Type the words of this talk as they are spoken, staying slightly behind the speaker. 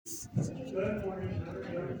Okay,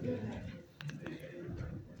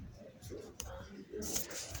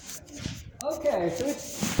 so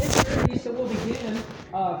it's early, so we'll begin.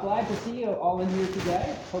 Glad to see you all in here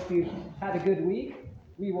today. Hope you had a good week.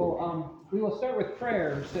 We will start with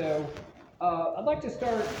prayer. So I'd like to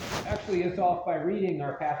start actually us off by reading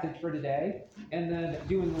our passage for today, and then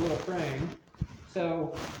doing a little praying.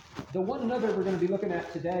 So the one another we're going to be looking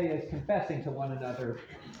at today is confessing to one another,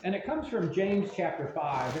 and it comes from James chapter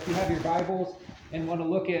 5. If you have your Bibles and want to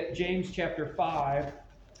look at James chapter 5.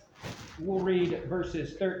 We'll read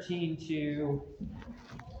verses 13 to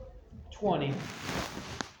 20.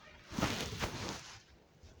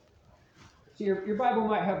 So your Bible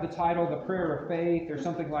might have the title, The Prayer of Faith, or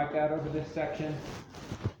something like that over this section.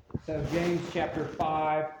 So James chapter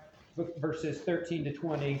 5, verses 13 to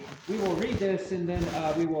 20. We will read this, and then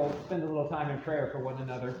we will spend a little time in prayer for one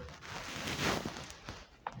another.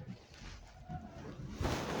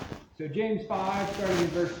 So James 5, starting in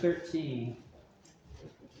verse 13.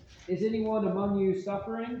 Is anyone among you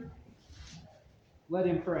suffering? Let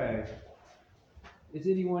him pray. Is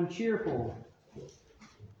anyone cheerful?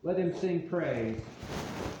 Let him sing praise.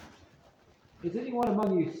 Is anyone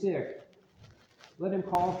among you sick? Let him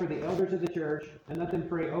call for the elders of the church, and let them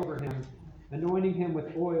pray over him, anointing him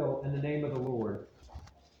with oil in the name of the Lord.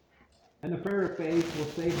 And the prayer of faith will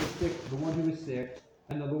save the one who is sick,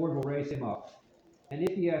 and the Lord will raise him up. And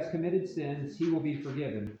if he has committed sins, he will be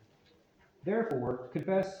forgiven. Therefore,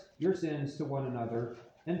 confess your sins to one another,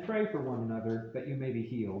 and pray for one another, that you may be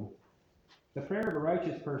healed. The prayer of a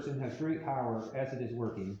righteous person has great power as it is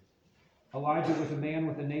working. Elijah was a man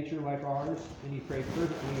with a nature like ours, and he prayed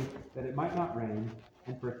fervently that it might not rain,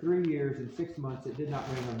 and for 3 years and 6 months it did not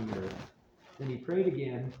rain on the earth. Then he prayed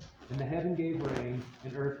again, and the heaven gave rain,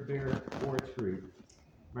 and earth bore its fruit.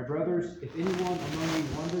 My brothers, if anyone among you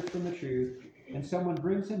wanders from the truth, and someone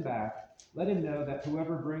brings him back, let him know that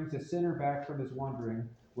whoever brings a sinner back from his wandering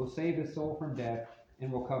will save his soul from death, and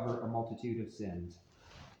will cover a multitude of sins.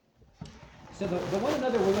 So the one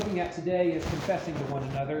another we're looking at today is confessing to one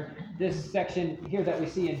another. This section here that we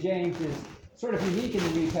see in James is sort of unique in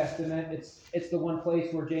the New Testament. It's the one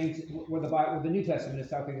place where the New Testament is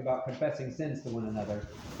talking about confessing sins to one another.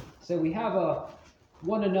 So we have a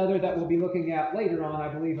one another that we'll be looking at later on, I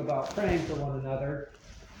believe, about praying for one another.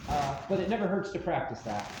 But it never hurts to practice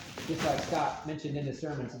that, just like Scott mentioned in his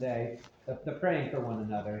sermon today, the praying for one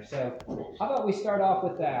another. So how about we start off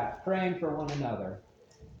with that, praying for one another.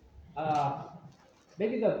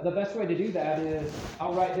 Maybe the best way to do that is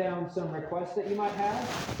I'll write down some requests that you might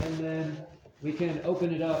have, and then we can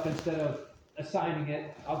open it up. Instead of assigning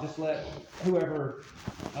it, I'll just let whoever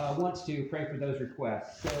wants to pray for those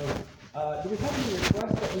requests. So do we have any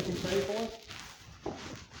requests that we can pray for?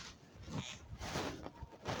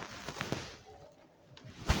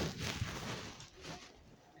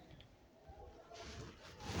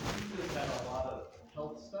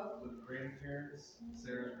 Grandparents.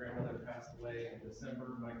 Sarah's grandmother passed away in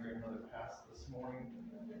December. My grandmother passed this morning,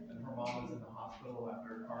 and her mom is in the hospital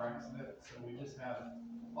after a car accident. So we just have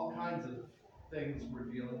all kinds of things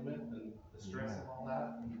we're dealing with, and the stress of all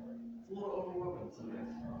that. And it's a little overwhelming some days.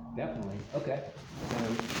 Definitely. Okay. So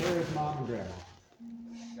Sarah's mom and grandma.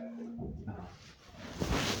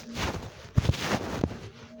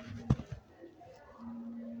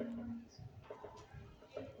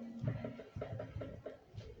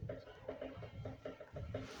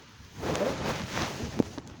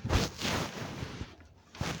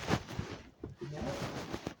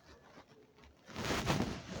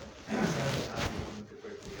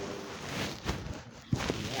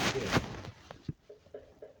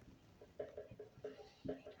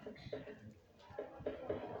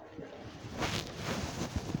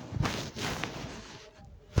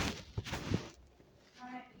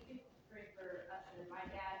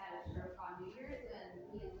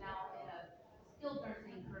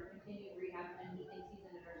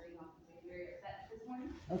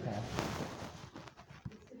 Okay.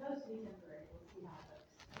 It's supposed to be temporary. We'll see how it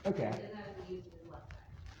goes. Okay. He doesn't have to use his left side.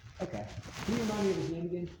 Okay. Can you remind me of his name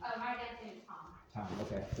again? My dad's name is Tom. Tom.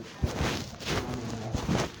 Okay.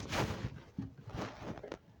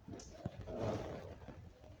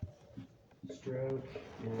 Stroke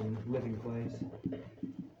and living place.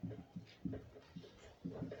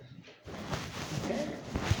 Okay.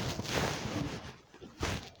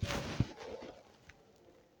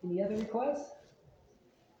 Any other requests?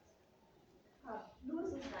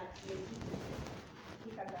 Louis is not here. He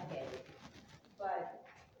has a headache. But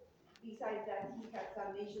besides that, he has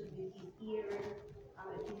some issues with his ear.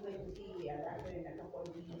 He's going to see a doctor in a couple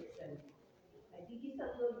of weeks. And I think he's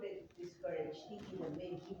a little bit discouraged, thinking that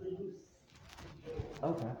maybe he will lose.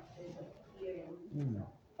 Okay. There's Okay.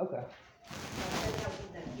 That helps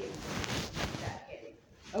in that hearing, that headache.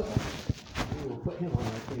 Okay. We will put him on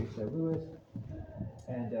there too. So Lewis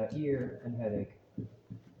and ear and headache.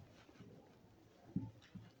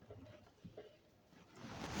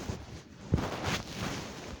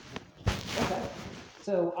 Okay.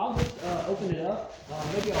 So I'll just open it up.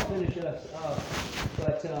 Maybe I'll finish us up.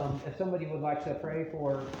 But if somebody would like to pray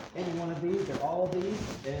for any one of these or all of these,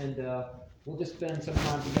 and we'll just spend some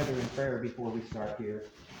time together in prayer before we start here.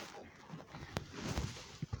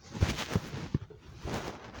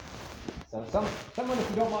 So someone, if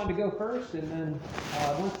you don't mind to go first, and then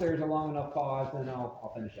once there's a long enough pause, then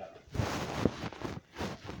I'll finish up.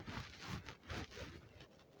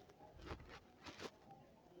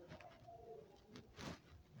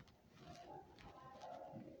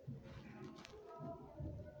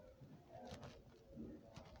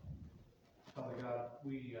 Father God,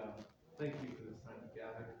 we thank you for this time to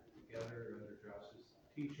gather together under Josh's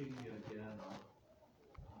teaching yet again on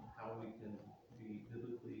how we can be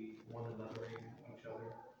biblically one anothering each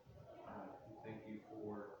other. We thank you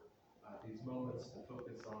for these moments to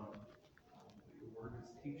focus on what your word is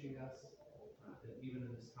teaching us. And even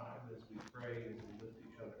in this time, as we pray, as we lift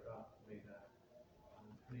each other up, may that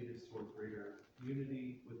lead us towards greater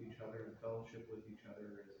unity with each other and fellowship with each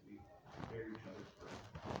other as we bear each other's burden.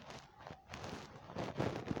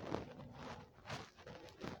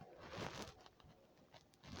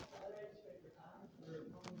 Father, I just pray for Tom, for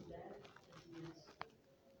Mom's dad, as he is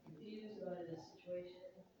confused about his situation,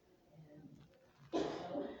 and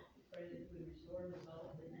help. Pray that you would restore his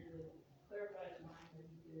health, and you would clarify his mind, that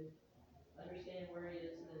he could understand where he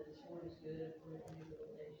is, and that his sport is good for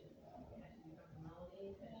rehabilitation. I ask you to come to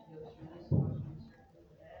Melanie as she goes through this, watching and circling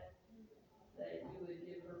with that you would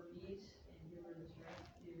give her peace and give her the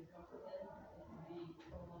strength to comfort him, and to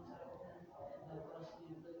come alongside with him, and help us to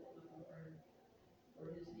lift him up in prayer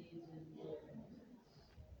for his needs and for their families.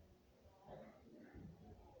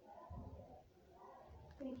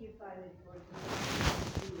 Thank you, Father, for the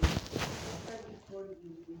opportunity to start before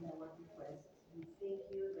you with our requests. We thank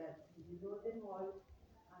you that you know them all,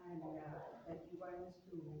 and that you want us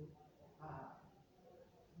to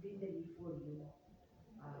bring them before you.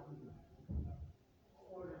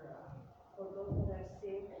 For those that are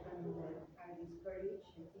sick and that are discouraged,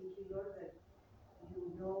 I thank you, Lord, that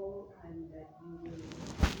you know and that you will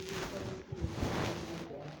come to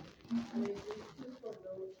them. And I thank you for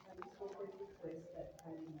those unspoken requests that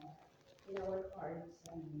are in our hearts,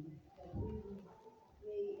 and that we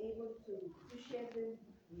may able to share them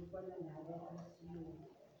with one another as you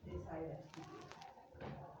desire us to do.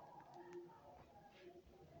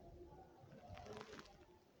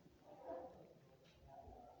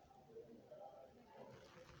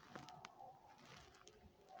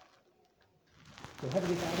 So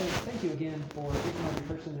Heavenly Father, thank you again for each and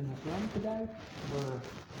every person in this room today. We're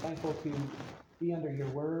thankful to be under your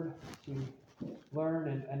word, to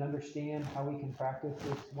learn and understand how we can practice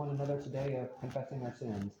with one another today of confessing our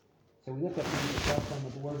sins. So we lift up these requests on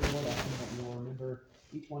the board, Lord, asking that you will remember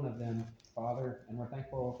each one of them, Father, and we're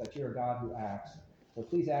thankful that you're a God who acts. So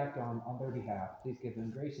please act on their behalf. Please give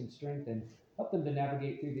them grace and strength and help them to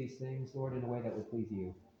navigate through these things, Lord, in a way that would please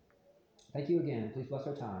you. Thank you again. Please bless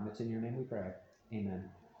our time. It's in your name we pray. Amen.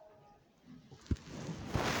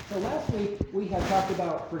 So last week we had talked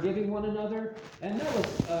about forgiving one another, and that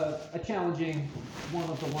was a challenging one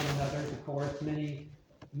of the one another's. Of course,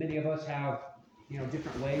 many of us have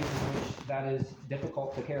different ways in which that is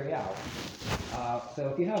difficult to carry out. So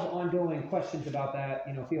if you have ongoing questions about that,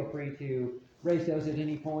 feel free to raise those at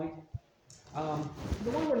any point.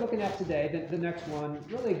 The one we're looking at today, the next one,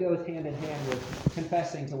 really goes hand in hand with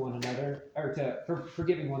confessing to one another, or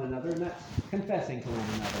forgiving one another, and that's confessing to one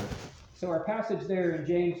another. So our passage there in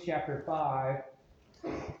James chapter 5,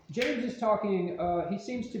 James is talking, he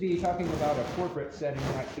seems to be talking about a corporate setting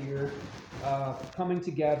right here, coming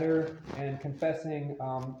together and confessing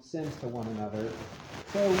sins to one another.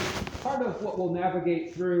 So part of what we'll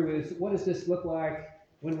navigate through is, what does this look like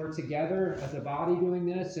when we're together as a body doing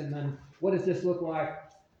this, and then what does this look like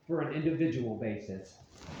for an individual basis?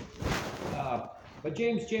 But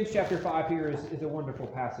James chapter 5 here is a wonderful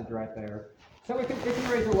passage right there. So it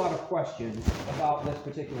can raise a lot of questions about this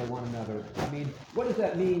particular one another. I mean, what does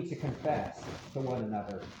that mean to confess to one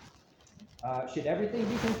another? Should everything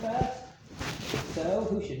be confessed? If so,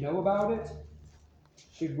 who should know about it?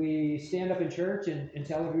 Should we stand up in church and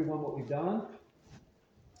tell everyone what we've done?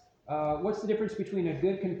 What's the difference between a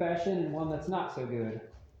good confession and one that's not so good?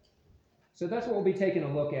 So that's what we'll be taking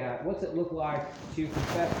a look at. What's it look like to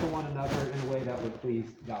confess to one another in a way that would please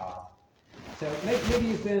God? So maybe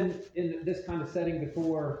you've been in this kind of setting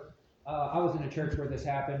before. I was in a church where this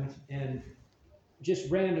happened, and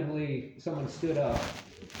just randomly someone stood up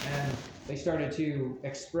and they started to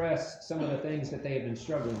express some of the things that they had been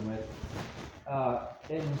struggling with.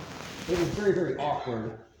 And it was very, very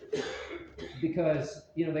awkward because,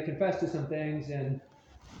 they confessed to some things, and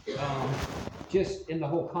just in the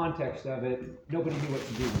whole context of it, nobody knew what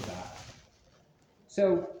to do with that.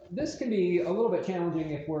 So this can be a little bit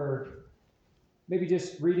challenging if we're maybe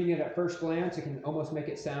just reading it at first glance. It can almost make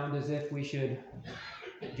it sound as if we should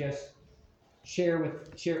just share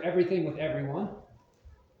everything with everyone.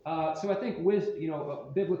 So I think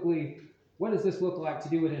biblically, what does this look like to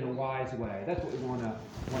do it in a wise way? That's what we want to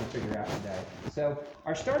figure out today. So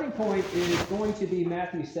our starting point is going to be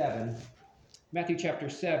Matthew chapter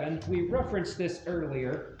 7. We referenced this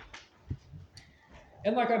earlier.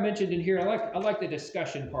 And like I mentioned in here, I like the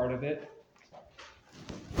discussion part of it.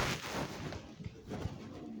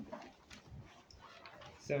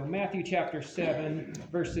 So Matthew chapter 7,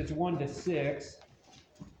 verses 1 to 6.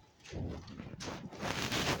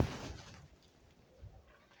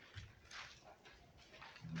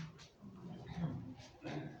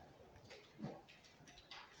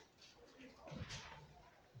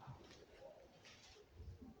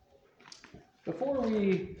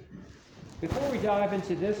 Before we dive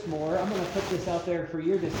into this more, I'm going to put this out there for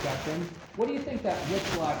your discussion. What do you think that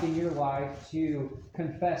looks like in your life to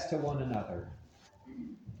confess to one another?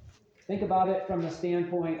 Think about it from the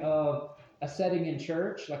standpoint of a setting in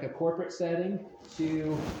church, like a corporate setting,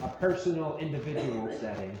 to a personal, individual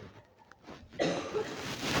setting.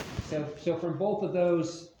 So from both of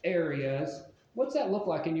those areas, what's that look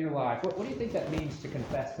like in your life? What do you think that means to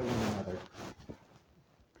confess to one another?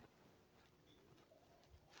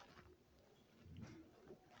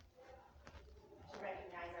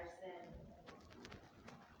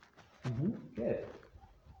 Good.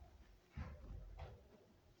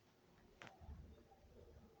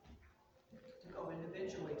 To go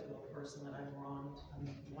individually to a person that I've wronged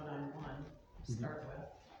one-on-one to start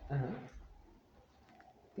with.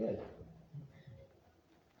 Good.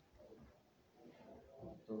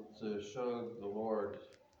 To show the Lord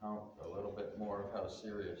a little bit more of how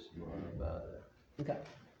serious you are about it. Okay.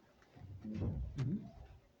 Mm-hmm.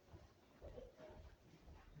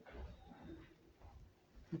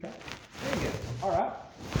 Okay. Very good. All right.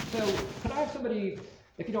 So, could I have somebody,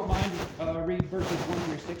 if you don't mind, read verses 1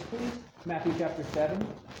 through 6, please? Matthew chapter 7.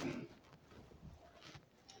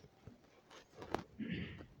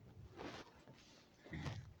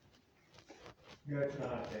 Judge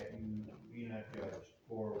not that you be not judged,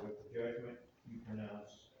 for with the judgment you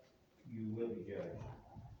pronounce, you will be judged.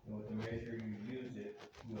 And with the measure you use it,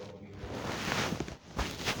 you will be measured.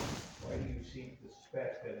 Why do you seek the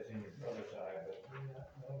speck that is in your brother's eye, but do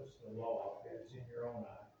not notice the log that is in your own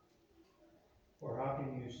eye? Or how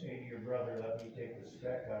can you say to your brother, let me take the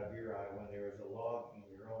speck out of your eye, when there is a log in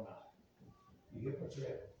your own eye? You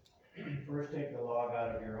hypocrite. First take the log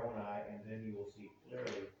out of your own eye, and then you will see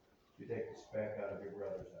clearly to take the speck out of your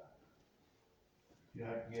brother's eye. Do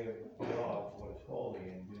not give dogs what is holy,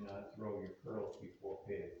 and do not throw your pearls before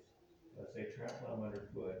pigs, lest they trample them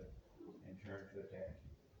underfoot and turn to attack you.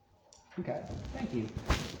 Okay, thank you.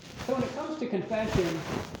 So when it comes to confession,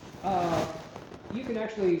 you can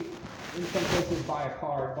actually, in some cases, buy a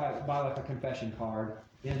card, buy like a confession card.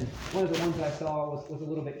 And one of the ones I saw was a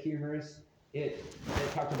little bit humorous. It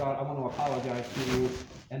talked about, I want to apologize to you,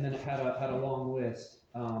 and then it had a long list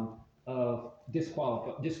of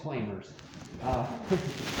disclaimers.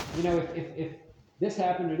 If this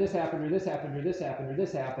happened, or this happened, or this happened, or this happened, or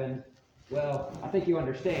this happened, well, I think you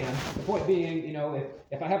understand. The point being,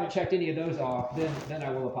 if I haven't checked any of those off, then I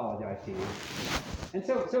will apologize to you. And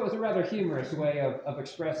so it was a rather humorous way of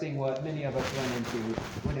expressing what many of us run into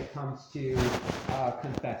when it comes to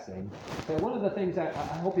confessing. So one of the things I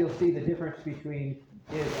hope you'll see the difference between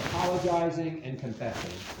is apologizing and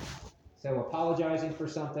confessing. So apologizing for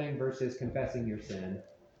something versus confessing your sin.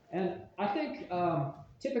 And I think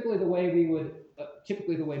typically the way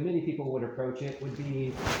many people would approach it would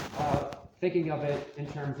be thinking of it in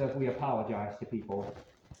terms of we apologize to people.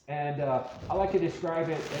 And I like to describe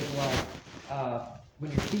it as like when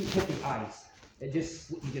your feet hit the ice, you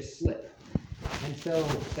just slip. And so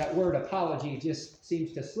that word apology just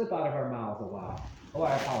seems to slip out of our mouths a lot. Oh,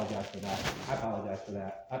 I apologize for that. I apologize for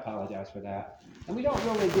that. I apologize for that. And we don't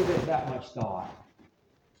really give it that much thought.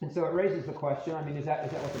 And so it raises the question, is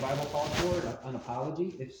that what the Bible calls for, an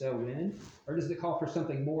apology? If so, when? Or does it call for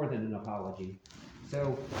something more than an apology?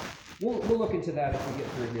 So we'll look into that as we get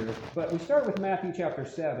through here. But we start with Matthew chapter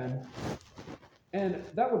 7. And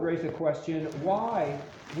that would raise the question, why,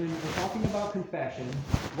 when we're talking about confession,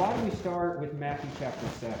 why do we start with Matthew chapter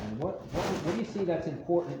 7? What do you see that's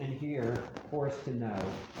important in here for us to know?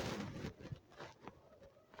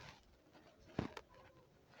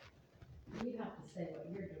 You have to say what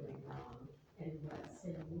you're doing wrong and what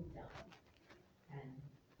sin you've done and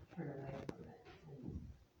turn away from it and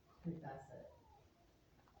confess it.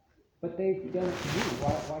 But they've done it to you.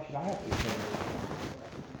 Why should I have to say it?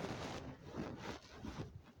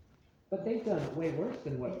 But they've done it way worse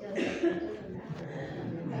than what. It doesn't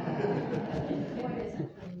matter. The point is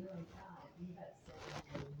between you and God. You have sinned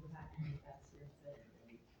and you have to confess your sin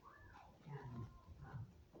and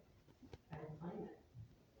claim it.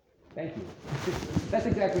 Thank you. That's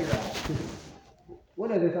exactly right.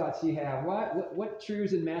 What other thoughts do you have? What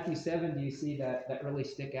truths in Matthew 7 do you see that really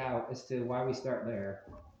stick out as to why we start there?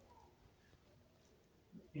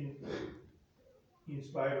 In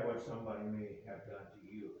spite of what somebody may have done to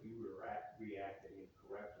you, if you reacted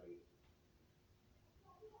incorrectly,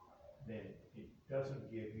 then it doesn't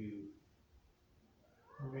give you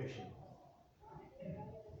permission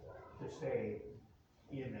to stay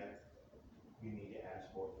in that. You need to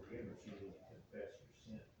ask for forgiveness. You need to confess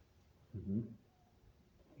your sin. Mm-hmm.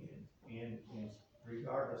 And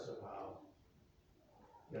regardless of how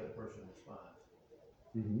the other person responds.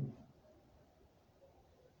 Mm-hmm.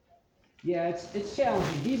 Yeah, it's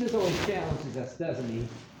challenging. Jesus always challenges us, doesn't he?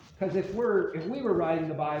 Because if we were writing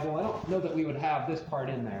the Bible, I don't know that we would have this part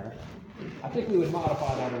in there. I think we would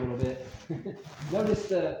modify that a little bit.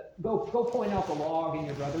 Notice go point out the log in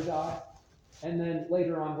your brother's eye, and then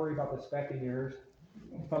later on worry about the speck in yours.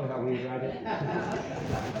 Probably how we write it.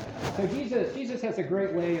 So Jesus has a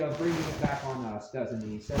great way of bringing it back on us, doesn't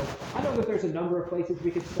he? So I know that there's a number of places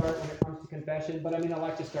we could start when it comes to confession, but I mean I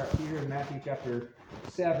like to start here in Matthew chapter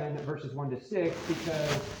 7, verses 1 to 6,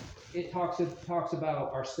 because it talks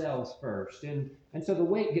about ourselves first, and so the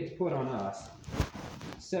weight gets put on us.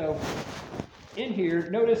 So in here,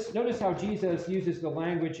 notice how Jesus uses the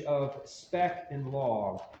language of speck and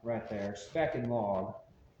log right there, speck and log.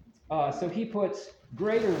 So he puts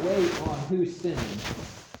greater weight on who's sinning.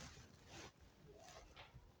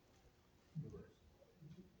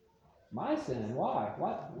 My sin? Why?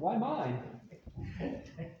 Why mine?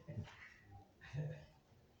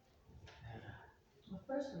 Well,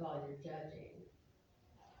 first of all, you're judging.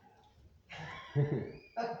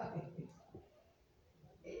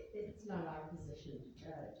 It's not our position to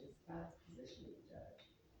judge, it's God's position to judge.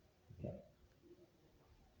 Okay.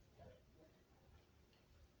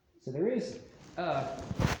 So there is, when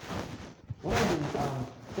I was in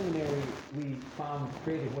seminary, we found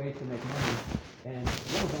creative ways to make money, and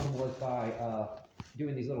one of them was by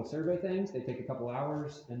doing these little survey things. They take a couple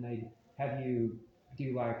hours, and they have you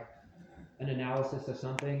do like an analysis of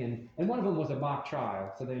something, and one of them was a mock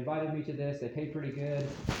trial. So they invited me to this, they paid pretty good,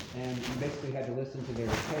 and you basically had to listen to their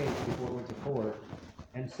case before it went to court.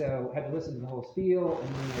 And so had to listen to the whole spiel,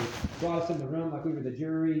 and then they brought us in the room like we were the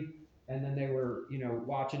jury, and then they were,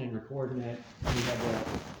 watching and recording it, and we had to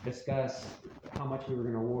discuss how much we were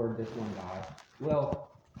going to award this one guy. Well,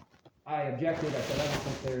 I objected. I said, I don't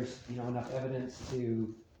think there's, enough evidence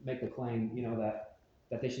to make the claim,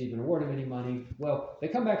 that they should even award him any money. Well, they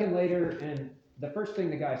come back in later, and the first thing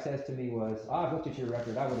the guy says to me was, I've looked at your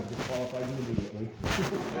record, I would have disqualified you immediately.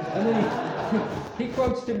 And then he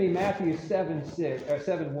quotes to me Matthew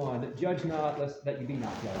 7:1, judge not, lest that you be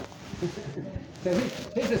not judged. So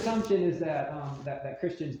his assumption is that, that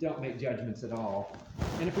Christians don't make judgments at all.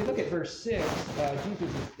 And if we look at verse 6,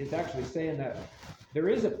 Jesus is actually saying that there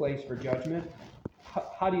is a place for judgment.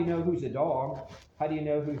 How do you know who's a dog? How do you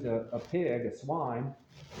know who's a pig, a swine?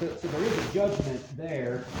 So there is a judgment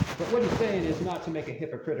there, but what he's saying is not to make a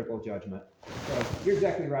hypocritical judgment. So you're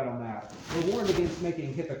exactly right on that. We're warned against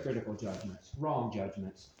making hypocritical judgments, wrong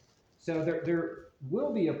judgments. So there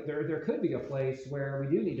could be a place where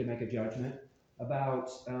we do need to make a judgment about,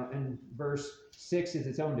 and verse 6 is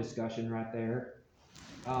its own discussion right there.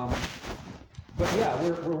 But yeah,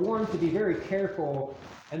 we're warned to be very careful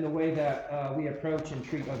in the way that we approach and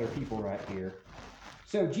treat other people right here.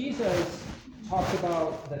 So Jesus talks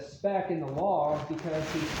about the speck in the log because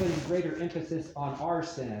he's putting greater emphasis on our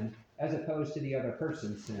sin as opposed to the other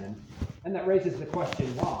person's sin. And that raises the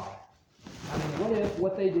question, why? I mean, what if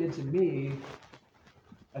what they did to me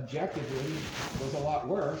objectively was a lot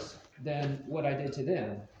worse than what I did to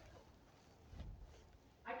them?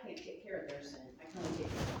 I can't take care of their sin. I can only take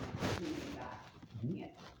care of my community God. Mhm. Yeah.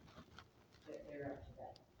 They're up to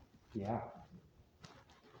that. Yeah.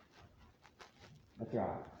 That's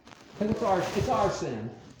right. Because it's our sin.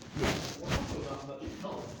 Yes. We're also not much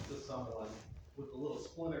help to someone with a little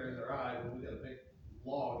splinter in their eye when we got a big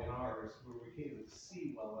log in ours where we can't even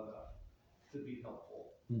see well enough to be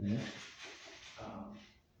helpful. Mhm.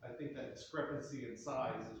 I think that discrepancy in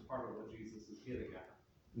size is part of what Jesus is getting at.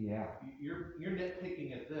 Yeah. You're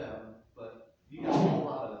nitpicking at them, but you got a whole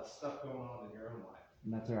lot of stuff going on in your own life.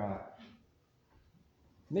 That's right.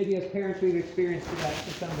 Maybe as parents we've experienced that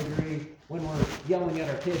to some degree when we're yelling at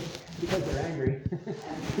our kids because they're angry.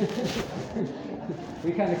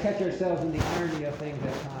 We kind of catch ourselves in the irony of things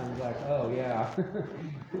at times, like, oh yeah.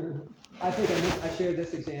 I think I shared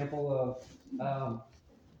this example of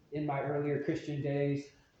in my earlier Christian days,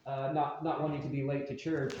 not wanting to be late to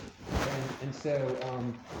church, and so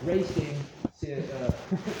racing to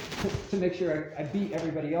to make sure I beat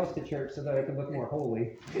everybody else to church so that I could look more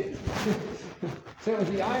holy. So it was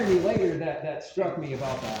the irony later that struck me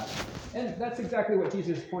about that, and that's exactly what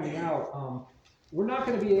Jesus is pointing out. We're not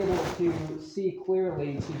going to be able to see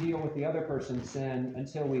clearly to deal with the other person's sin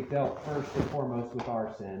until we've dealt first and foremost with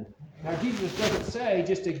our sin. Now Jesus doesn't say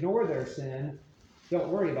just ignore their sin. Don't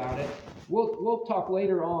worry about it. We'll talk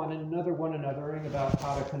later on in another one anothering about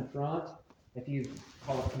how to confront, if you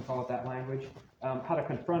can call it that language, how to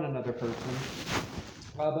confront another person.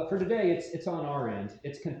 But for today, it's on our end.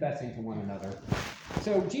 It's confessing to one another.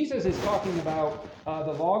 So Jesus is talking about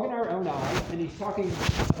the log in our own eye, and he's talking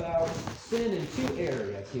about sin in two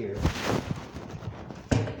areas here.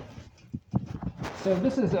 So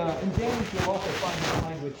this is, in James you'll also find this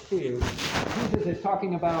language too. Jesus is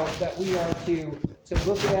talking about that we are to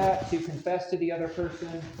look at, to confess to the other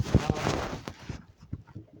person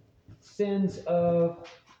sins of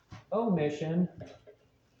omission,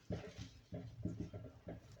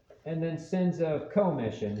 and then sins of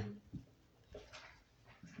commission.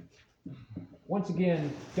 Once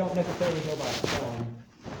again, don't necessarily go by spelling.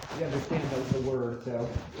 You understand the word, so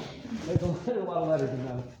there's a lot of letters in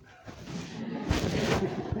those.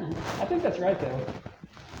 I think that's right though.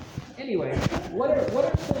 Anyway, what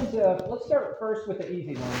are sins of, let's start first with the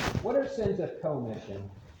easy one. What are sins of commission?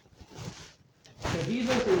 So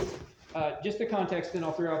Jesus is, just the context, then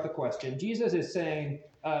I'll throw out the question. Jesus is saying,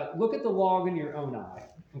 look at the log in your own eye.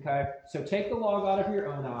 Okay? So take the log out of your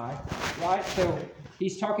own eye, right? So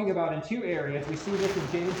he's talking about in two areas. We see this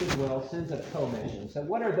in James as well, sins of commission. So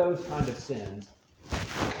what are those kind of sins?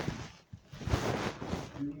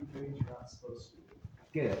 Doing things you're not supposed to do.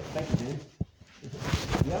 Good. Thank you, James.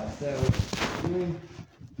 Yep, so doing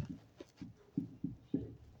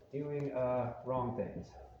wrong things.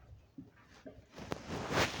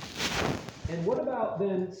 And what about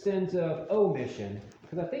then sins of omission?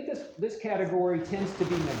 Because I think this category tends to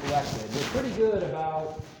be neglected. We're pretty good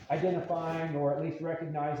about identifying or at least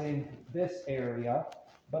recognizing this area,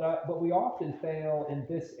 but we often fail in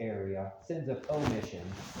this area, sins of omission.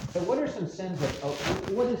 So what are some sins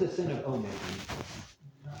of, what is a sin of omission?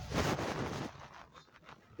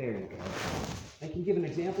 There you go. And can you give an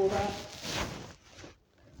example of that?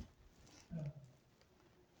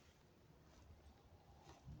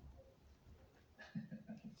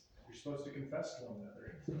 You're supposed to confess to one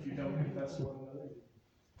another. If you don't confess to one another,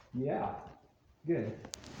 Yeah. Good.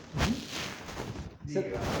 The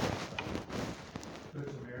Good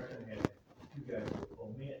Samaritan had two guys that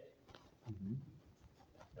omit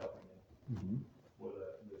helping him with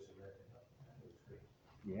a Good Samaritan helping him. It was great.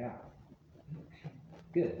 Yeah.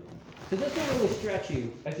 Good. So this will really stretch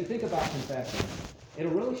you as you think about confessing.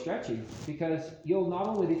 It'll really stretch you because you'll not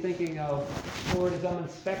only be thinking of, Lord, as I'm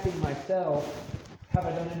inspecting myself, have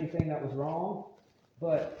I done anything that was wrong?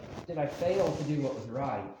 But did I fail to do what was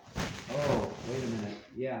right? Oh, wait a minute.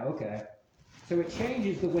 Yeah, okay. So it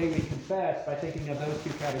changes the way we confess by thinking of those two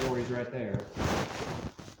categories right there.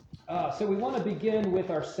 So we want to begin with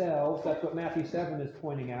ourselves. That's what Matthew 7 is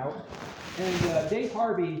pointing out. And Dave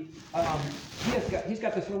Harvey, he's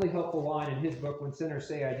got this really helpful line in his book, When Sinners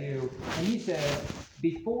Say I Do. And he says,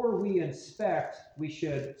 before we inspect, we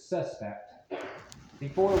should suspect.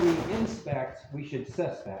 Before we inspect, we should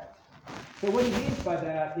suspect. So what he means by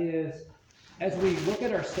that is, as we look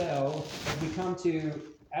at ourselves, as we come to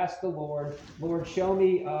ask the Lord, Lord, show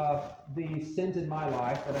me the sins in my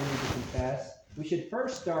life that I need to confess, we should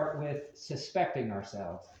first start with suspecting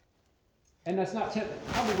ourselves. And that's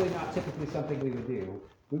probably not typically something we would do.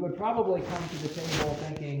 We would probably come to the table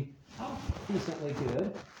thinking, I'm decently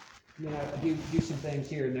good. You know, I do some things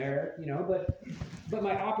here and there, you know, but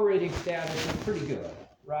my operating status is pretty good,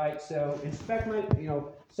 right? So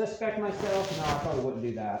suspect myself. No, I probably wouldn't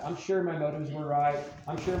do that. I'm sure my motives were right.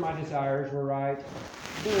 I'm sure my desires were right.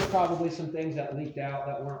 There were probably some things that leaked out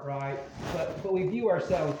that weren't right, but we view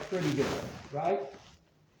ourselves pretty good, right?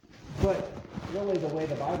 But really the way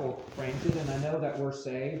the Bible frames it, and I know that we're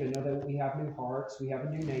saved, I know that we have new hearts, we have a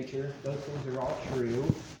new nature, those things are all true,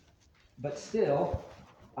 but still,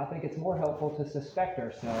 I think it's more helpful to suspect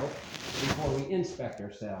ourselves before we inspect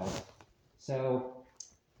ourselves. So,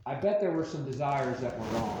 I bet there were some desires that were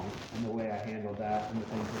wrong in the way I handled that and the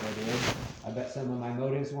things that I did. I bet some of my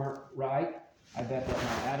motives weren't right. I bet that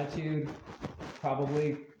my attitude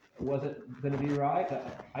probably wasn't going to be right.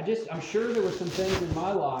 I'm sure there were some things in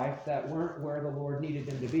my life that weren't where the Lord needed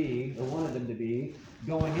them to be or wanted them to be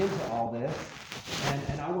going into all this.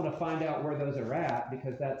 And I want to find out where those are at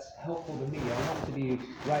because that's helpful to me. I want to be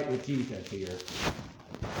right with Jesus here.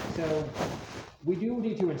 So we do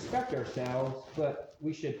need to inspect ourselves, but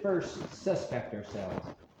we should first suspect ourselves.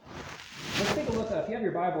 Let's take a look, if you have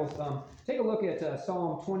your Bibles, take a look at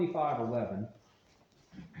Psalm 25:11.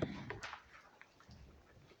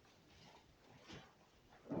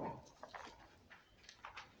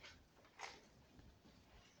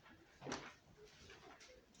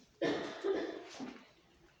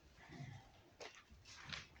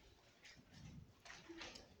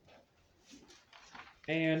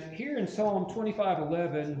 And here in Psalm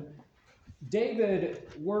 25:11, David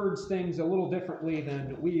words things a little differently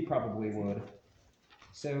than we probably would.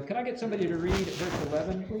 So could I get somebody to read verse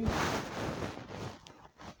 11, please?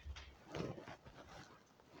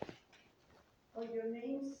 For your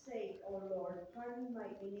name's sake, O Lord, pardon my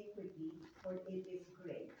iniquity, for it is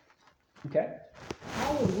great. Okay.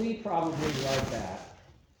 How would we probably write that?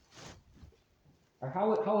 Or how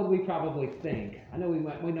would we probably think? I know we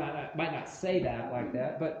might not say that like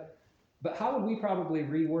that, but how would we probably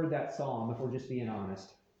reword that psalm if we're just being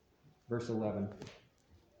honest? Verse 11.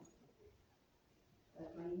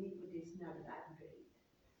 But my iniquity is not that great.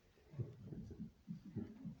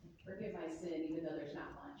 Forgive my sin, even though there's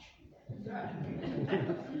not much.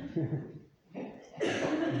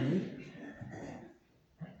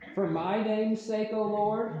 For my name's sake, O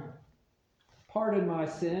Lord, pardon my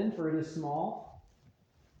sin, for it is small.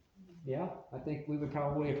 Yeah, I think we would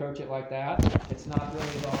probably approach it like that. It's not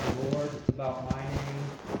really about the Lord, it's about my name.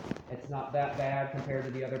 It's not that bad compared to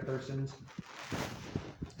the other person's.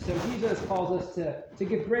 So Jesus calls us to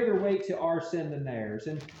give greater weight to our sin than theirs.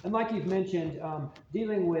 And like you've mentioned,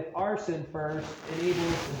 dealing with our sin first enables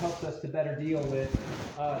and helps us to better deal with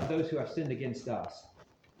those who have sinned against us.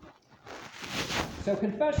 So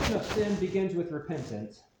confession of sin begins with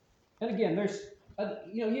repentance. And again, there's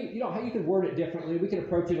you could word it differently. We could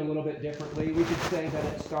approach it a little bit differently. We could say that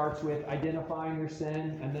it starts with identifying your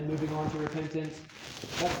sin and then moving on to repentance.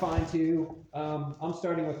 That's fine too. I'm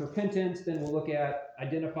starting with repentance, then we'll look at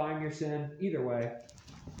identifying your sin. Either way.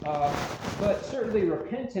 But certainly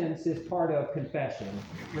repentance is part of confession.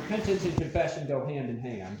 Repentance and confession go hand in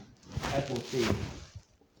hand, as we'll see.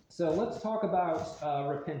 So let's talk about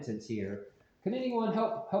repentance here. Can anyone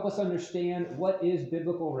help us understand what is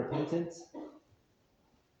biblical repentance?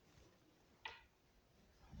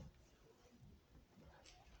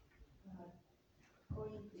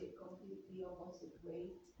 Going the completely opposite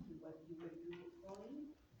way to what you were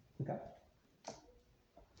going. Okay.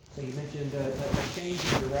 So you mentioned a change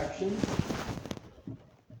in direction.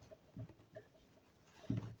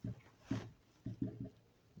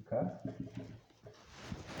 Okay.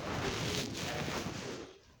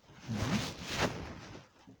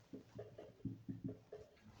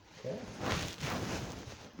 Okay.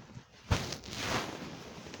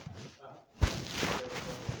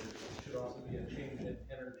 It should also be a change in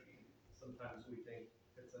energy. Sometimes we think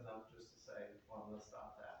it's enough just to say, well, let's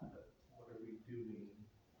stop that, but what are we doing,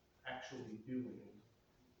 actually doing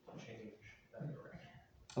to change that direction?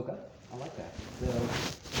 Okay, I like that. So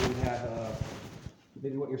we have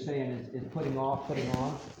maybe what you're saying is putting off, putting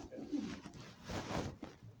on.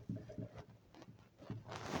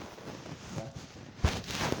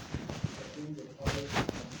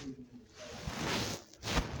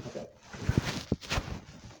 Okay.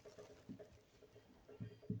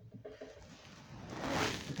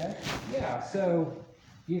 Okay. Yeah. So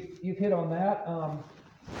you've hit on that.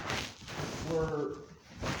 We're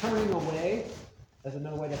turning away. That's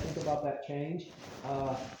another way to think about that change.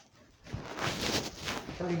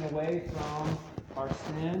 Turning away from our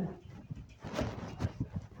sin.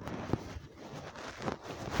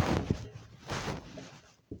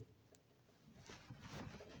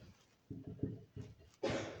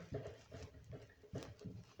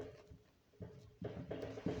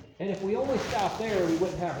 And if we only stop there, we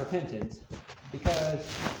wouldn't have repentance. Because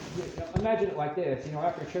imagine it like this,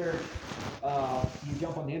 after church, you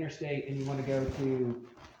jump on the interstate and you want to go to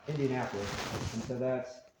Indianapolis. And so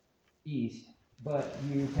that's east. But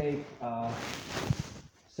you take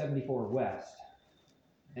 74 west.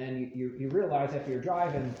 and you realize after you're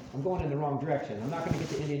driving, I'm going in the wrong direction. I'm not going to get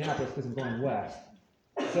to Indianapolis because I'm going west.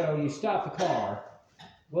 So you stop the car.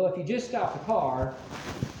 Well, if you just stop the car,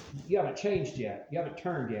 you haven't changed yet. You haven't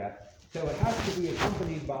turned yet. So it has to be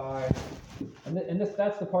accompanied by,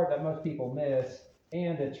 that's the part that most people miss,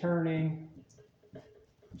 and a turning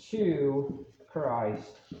to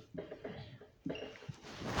Christ.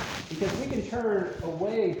 Because we can turn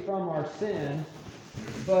away from our sin,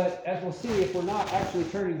 but as we'll see, if we're not actually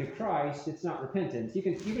turning to Christ, it's not repentance. You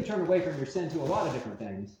can turn away from your sin to a lot of different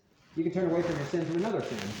things. You can turn away from your sin to another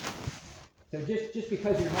sin. So just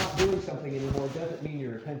because you're not doing something anymore doesn't mean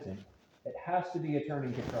you're repenting. It has to be a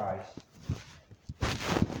turning to Christ.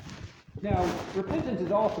 Now, repentance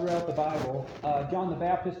is all throughout the Bible. John the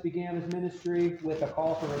Baptist began his ministry with a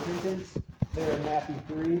call for repentance there in Matthew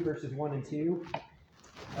 3, verses 1 and 2.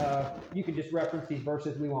 You can just reference these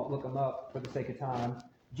verses. We won't look them up for the sake of time.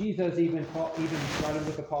 Jesus even started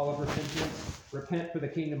with a call of repentance. Repent, for the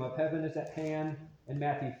kingdom of heaven is at hand, in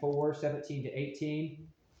Matthew 4, 17 to 18.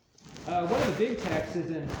 One of the big texts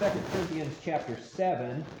is in 2 Corinthians chapter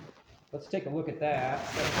 7. Let's take a look at that.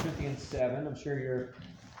 2 Corinthians 7. I'm sure you're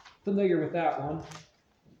familiar with that one.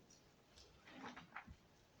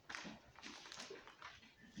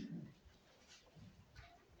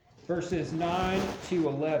 Verses 9 to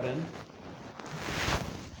 11.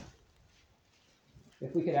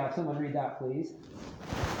 If we could have someone read that, please.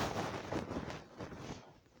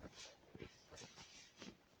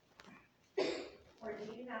 Or do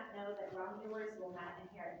you not know that wrongdoers will not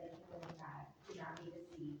inherit the kingdom of God? Do not be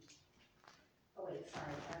deceived. Oh wait,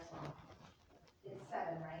 sorry, that's wrong. It's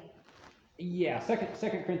 7, right? Yeah, 2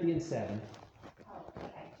 Corinthians 7. Oh,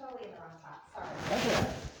 okay, totally in the wrong spot, sorry. That's all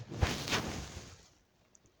right.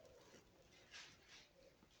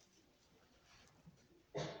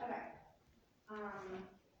 Okay.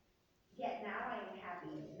 Yet now I am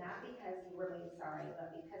happy, not because you were made sorry,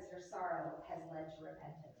 but because your sorrow has led to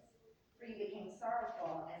repentance. For you became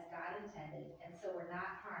sorrowful as God intended, and so were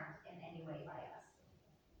not harmed in any way by us.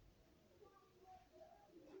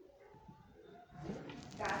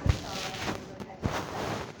 Godly sorrow brings repentance that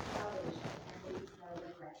leads to salvation and leaves no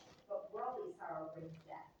regret, but worldly sorrow brings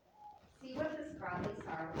death. See what this godly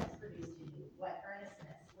sorrow has produced in you, what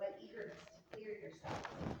earnestness, what eagerness to clear yourself,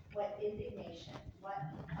 what indignation, what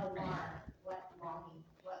alarm, what longing,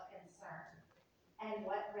 what concern, and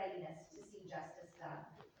what readiness to see justice done.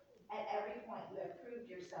 At every point you have proved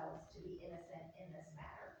yourselves to be innocent in this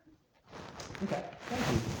matter. Okay, thank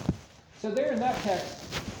you. So there in that text,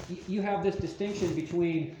 you have this distinction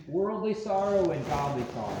between worldly sorrow and godly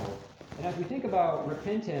sorrow. And as we think about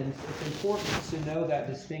repentance, it's important to know that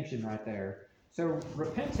distinction right there. So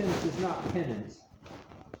repentance is not penance.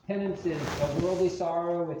 Penance is a worldly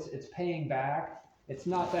sorrow. It's paying back. It's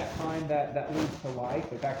not that kind that leads to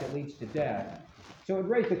life. In fact, it leads to death. So it would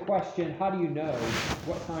raise the question, how do you know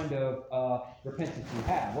what kind of repentance you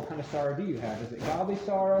have? What kind of sorrow do you have? Is it godly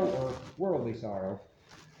sorrow or worldly sorrow?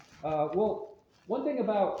 Well, one thing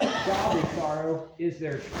about godly sorrow is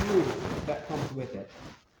there's fruit that comes with it.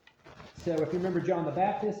 So if you remember John the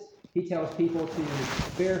Baptist, he tells people to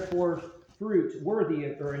bear forth fruit worthy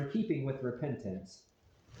of, or in keeping with repentance.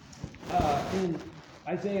 In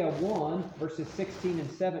Isaiah 1, verses 16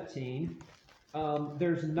 and 17,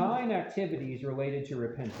 there's 9 activities related to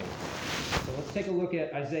repentance. So let's take a look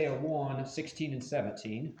at Isaiah 1, 16 and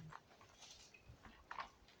 17.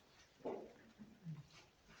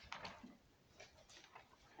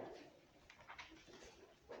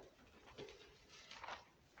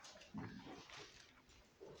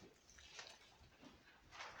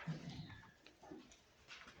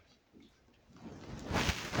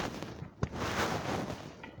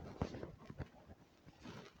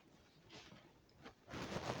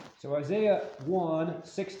 So Isaiah 1,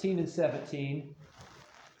 16 and 17,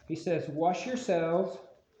 he says, "Wash yourselves,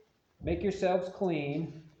 make yourselves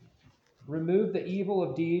clean, remove the evil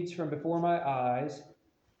of deeds from before my eyes,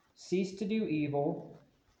 cease to do evil,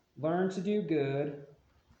 learn to do good,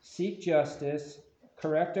 seek justice,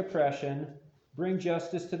 correct oppression, bring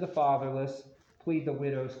justice to the fatherless, plead the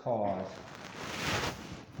widow's cause."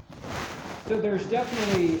 So there's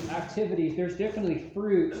definitely activities, there's definitely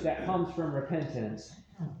fruit that comes from repentance.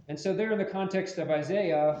 And so there in the context of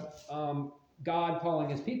Isaiah, God calling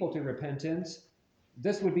his people to repentance,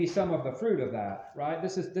 this would be some of the fruit of that, right?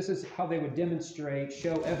 This is how they would demonstrate,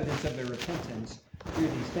 show evidence of their repentance through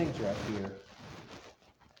these things right here.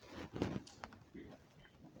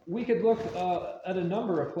 We could look at a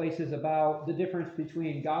number of places about the difference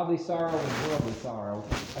between godly sorrow and worldly sorrow.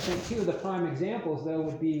 I think 2 of the prime examples, though,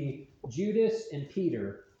 would be Judas and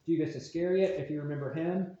Peter. Judas Iscariot, if you remember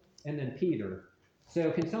him, and then Peter.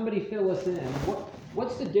 So can somebody fill us in?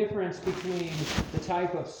 What's the difference between the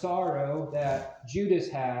type of sorrow that Judas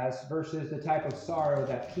has versus the type of sorrow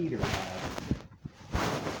that Peter has?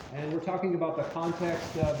 And we're talking about the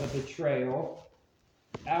context of the betrayal.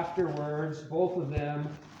 Afterwards, both of them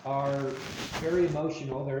are very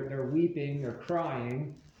emotional. They're weeping, they're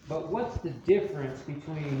crying. But what's the difference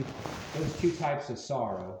between those two types of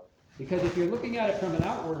sorrow? Because if you're looking at it from an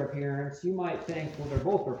outward appearance, you might think, well, they're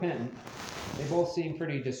both repentant. They both seem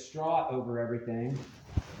pretty distraught over everything.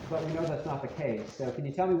 But we know that's not the case. So can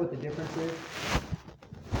you tell me what the difference is?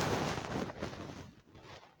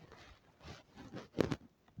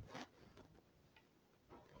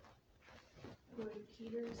 Would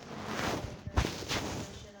Peter's sin under the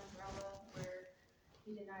mission umbrella where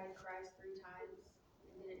he denied Christ 3 times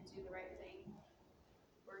and didn't do the right thing?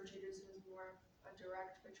 Where Judas was more a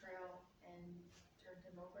direct betrayal and turned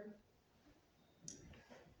him over?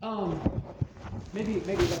 Maybe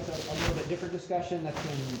that's a little bit different discussion. That's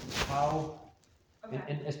in how, Okay.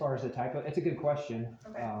 and as far as the type of, it's a good question.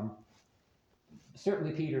 Okay.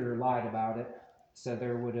 Certainly Peter lied about it, so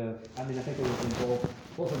there would have, I think it would have been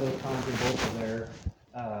both of those times in both of their,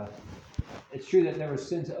 it's true that there were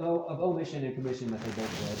sins of omission and commission that they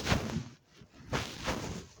both did.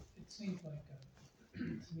 It seems like,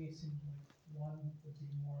 to me, it seems like one would be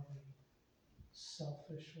more of a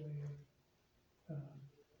selfish way of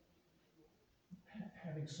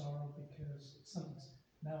having sorrow because something's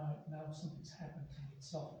now something's happened to me. It's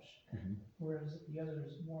selfish. Mhm. Whereas the other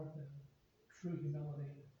is more of the true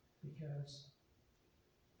humility because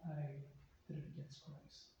I did it against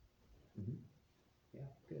Christ. Yeah,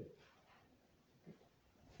 good.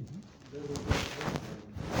 There was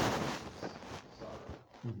sorrow.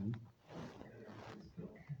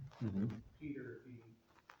 Peter, he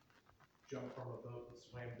jumped from a boat and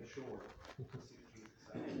swam to shore to see Jesus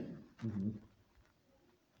out.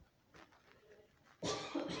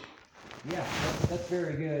 Yeah, that's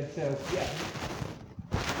very good. So, yeah.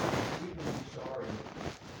 You can be sorry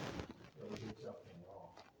when you did something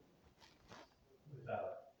wrong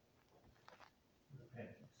without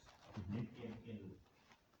repentance, in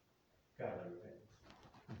godly repentance.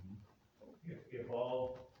 If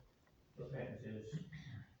all repentance is,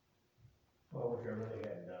 well, I wish I really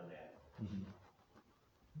hadn't done that,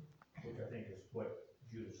 which I think is what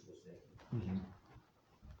Judas was thinking.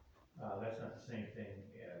 That's not the same thing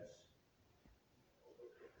as,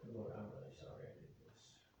 Lord, I'm really sorry I did this,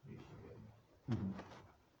 please forgive me.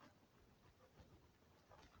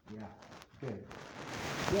 Yeah, good.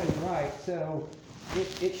 Yeah, you're right. So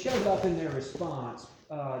it showed up in their response.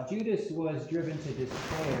 Judas was driven to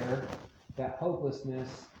despair, that hopelessness,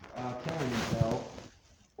 killing himself.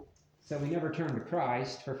 So he never turned to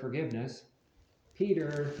Christ for forgiveness.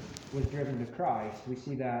 Peter was driven to Christ. We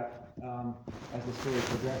see that as the story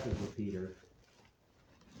progresses with Peter.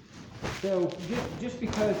 So just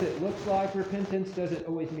because it looks like repentance doesn't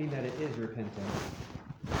always mean that it is repentance.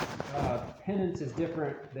 Penance is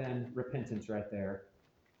different than repentance right there.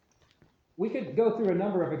 We could go through a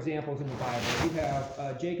number of examples in the Bible. You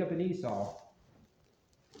have Jacob and Esau.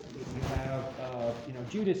 You have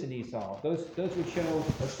Judas and Esau. Those would show,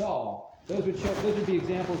 or Saul. Those would be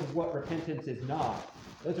examples of what repentance is not.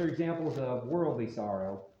 Those are examples of worldly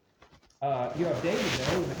sorrow. You have David,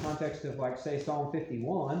 though, in the context of, like, say, Psalm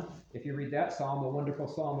 51. If you read that psalm, a wonderful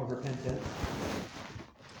psalm of repentance.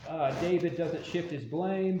 David doesn't shift his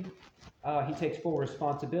blame. He takes full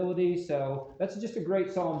responsibility. So that's just a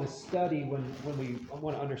great psalm to study when we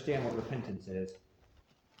want to understand what repentance is.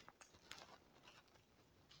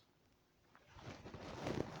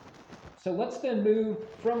 So let's then move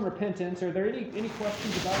from repentance. Are there any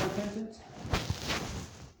questions about repentance?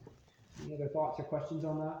 Any other thoughts or questions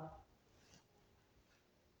on that?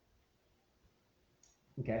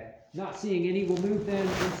 Okay, not seeing any, we'll move then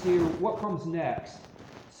into what comes next.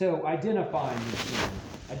 So identifying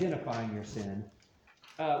your sin.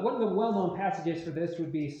 One of the well-known passages for this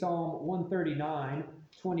would be Psalm 139,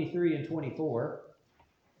 23 and 24.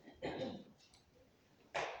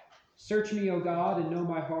 Search me, O God, and know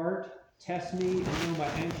my heart. Test me and know my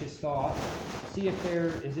anxious thoughts. See if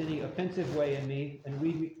there is any offensive way in me, and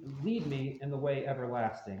lead me in the way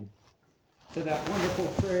everlasting. So that wonderful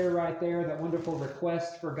prayer right there, that wonderful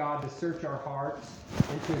request for God to search our hearts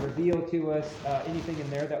and to reveal to us anything in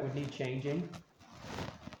there that would need changing.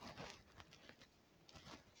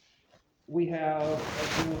 We have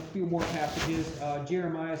a few more passages.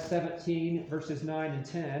 Jeremiah 17, verses 9 and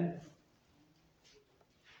 10.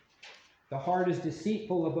 The heart is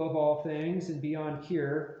deceitful above all things and beyond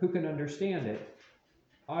cure. Who can understand it?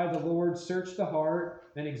 I, the Lord, search the heart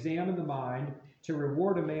and examine the mind to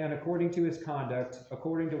reward a man according to his conduct,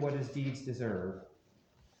 according to what his deeds deserve.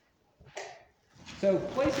 So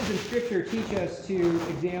places in Scripture teach us to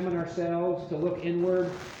examine ourselves, to look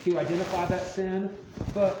inward, to identify that sin.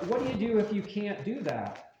 But what do you do if you can't do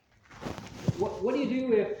that? What do you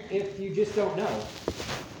do if you just don't know?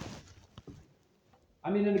 I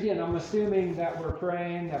mean, and again, I'm assuming that we're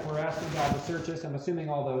praying, that we're asking God to search us. I'm assuming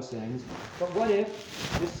all those things. But what if,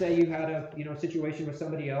 just say you had a situation with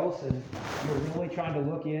somebody else, and you're really trying to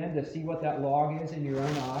look in to see what that log is in your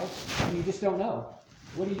own eyes, and you just don't know?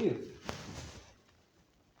 What do you do?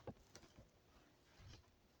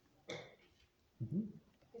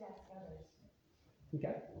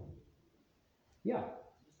 Okay. Yeah.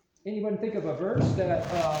 Anyone think of a verse that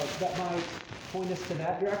might point us to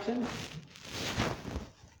that direction?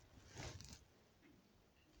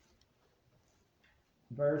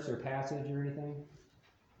 Verse or passage or anything?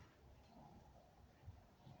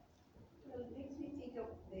 Well, it makes me think of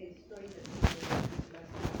the story that we read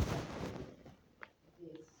last night.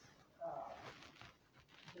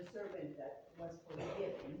 The servant that was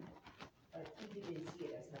forgiven, but he didn't see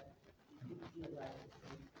it as a big deal, like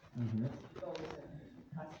Mm-hmm. he goes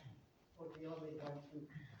and asks for the only one to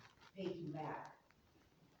pay him back,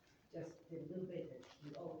 just the little bit that he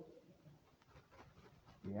owed.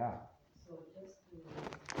 Yeah. So just to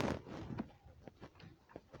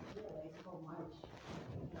realize how much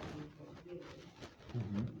we have been forgiven.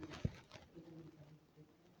 Mm-hmm.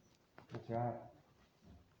 That's right.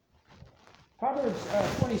 Proverbs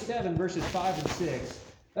 27, verses 5 and 6.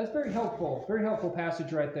 That's very helpful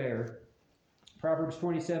passage right there. Proverbs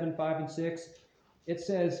 27, 5 and 6. It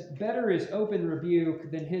says, "Better is open rebuke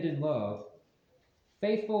than hidden love.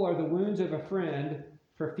 Faithful are the wounds of a friend,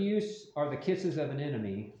 profuse are the kisses of an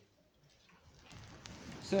enemy."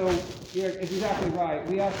 So, you're exactly right.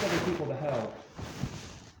 We ask other people to help.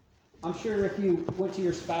 I'm sure if you went to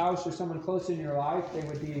your spouse or someone close in your life, they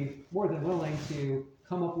would be more than willing to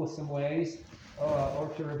come up with some ways or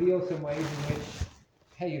to reveal some ways in which,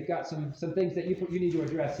 hey, you've got some things that you need to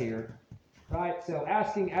address here, right? So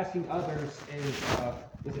asking others is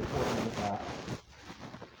important with that.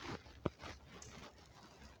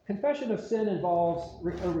 Confession of sin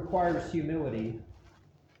requires humility.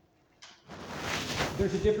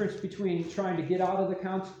 There's a difference between trying to get out of the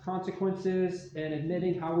consequences and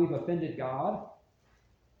admitting how we've offended God.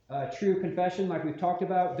 True confession, like we've talked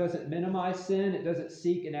about, doesn't minimize sin. It doesn't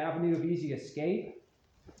seek an avenue of easy escape.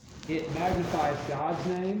 It magnifies God's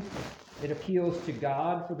name. It appeals to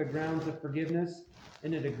God for the grounds of forgiveness.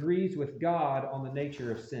 And it agrees with God on the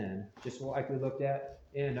nature of sin, just like we looked at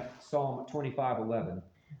in Psalm 25:11.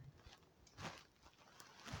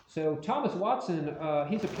 So Thomas Watson,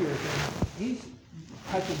 he's a Puritan. He's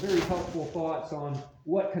had some very helpful thoughts on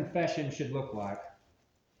what confession should look like.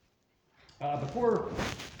 Before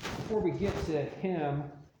we get to him,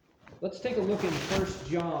 let's take a look in 1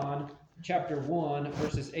 John chapter 1,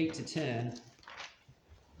 verses 8 to 10.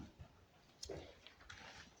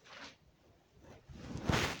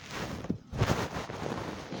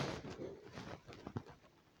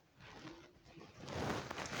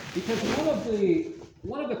 Because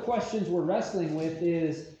one of the questions we're wrestling with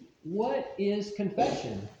is, what is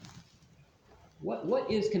confession?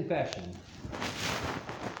 What is confession?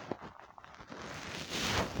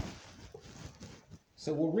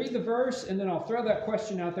 So we'll read the verse, and then I'll throw that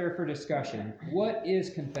question out there for discussion. What is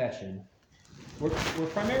confession? We're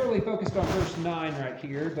primarily focused on verse 9 right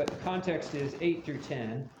here, but the context is 8 through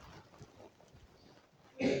 10.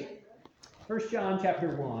 1 John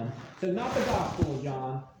chapter 1. So not the Gospel of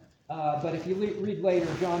John, but if you read later,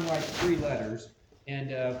 John writes 3 letters.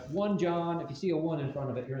 And 1 John, if you see a 1 in front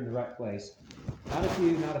of it, you're in the right place. Not a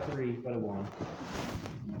 2, not a 3, but a 1.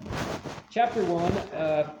 Chapter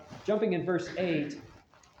 1, jumping in verse 8.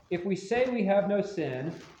 If we say we have no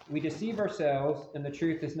sin, we deceive ourselves, and the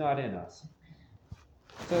truth is not in us.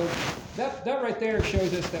 So that right there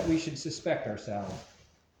shows us that we should suspect ourselves.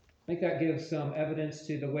 I think that gives some evidence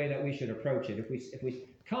to the way that we should approach it. If we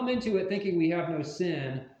come into it thinking we have no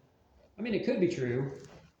sin, I mean, it could be true,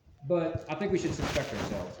 but I think we should suspect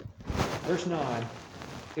ourselves. Verse 9,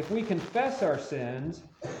 if we confess our sins,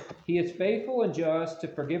 he is faithful and just to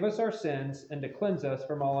forgive us our sins and to cleanse us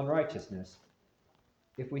from all unrighteousness.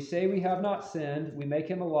 If we say we have not sinned, we make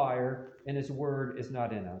him a liar, and his word is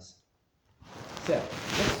not in us. So,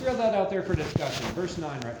 let's throw that out there for discussion. Verse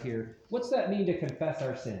 9 right here. What's that mean to confess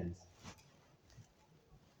our sins?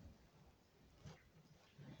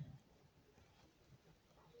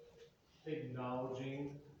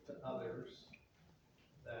 Acknowledging to others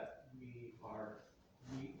that we are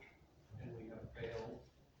weak and we have failed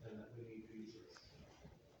and that we need Jesus.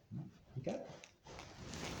 Okay.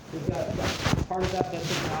 part of that, that's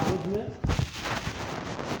acknowledgement.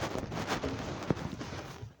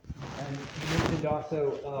 And you mentioned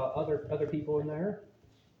also other people in there.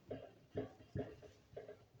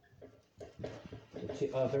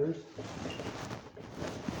 To others.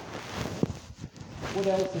 What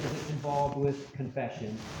else is involved with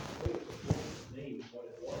confession? Name what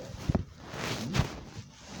it was.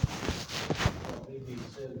 Well, maybe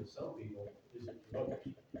sin to some people isn't to others.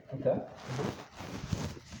 Okay.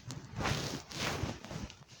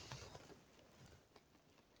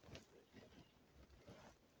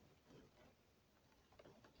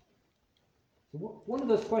 One of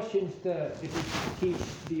those questions that if you teach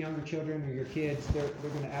the younger children or your kids, they're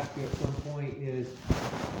going to ask you at some point is,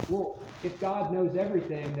 well, if God knows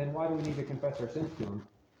everything, then why do we need to confess our sins to Him?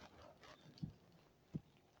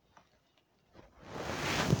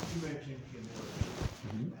 You mentioned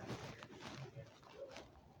humility.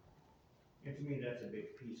 And to me, that's a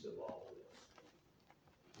big piece of all of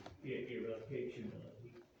this. It really takes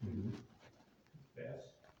humility. Confess,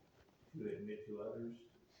 to admit to others.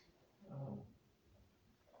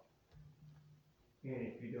 And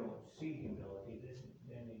if you don't see humility,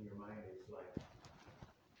 then in your mind it's like,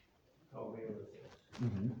 how real is this?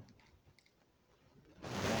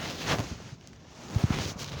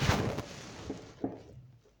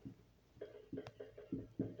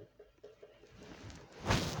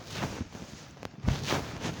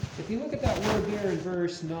 If you look at that word there in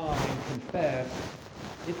verse 9, confess,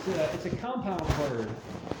 it's a compound word.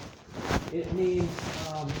 It means,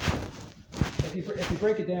 if you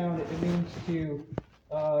break it down, it means to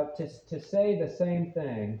say the same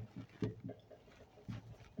thing.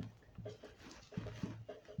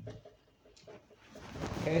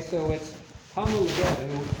 Okay, so it's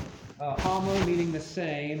homologeu, homo meaning the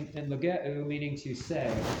same, and logeu meaning to say,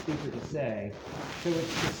 speak or to say. So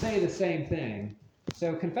it's to say the same thing.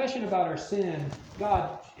 So confession about our sin,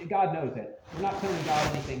 God knows it. We're not telling God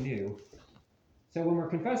anything new. So when we're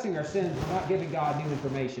confessing our sins, we're not giving God new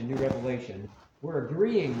information, new revelation. We're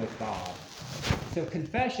agreeing with God. So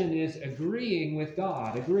confession is agreeing with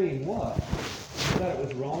God. Agreeing what? That it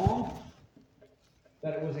was wrong,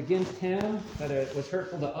 that it was against Him, that it was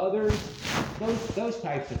hurtful to others, those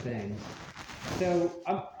types of things. So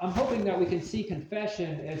I'm hoping that we can see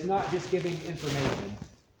confession as not just giving information,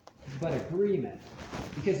 but agreement.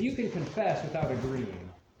 Because you can confess without agreeing,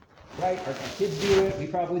 right? Our kids do it. We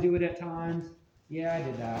probably do it at times. Yeah, I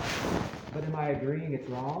did that. But am I agreeing it's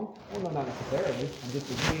wrong? Well, no, not necessarily. I'm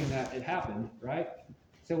just agreeing that it happened, right?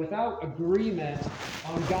 So without agreement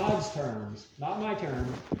on God's terms, not my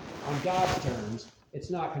terms, on God's terms, it's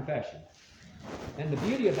not confession. And the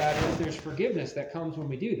beauty of that is there's forgiveness that comes when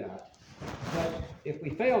we do that. But if we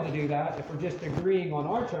fail to do that, if we're just agreeing on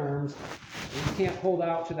our terms, we can't hold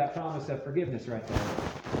out to that promise of forgiveness right there.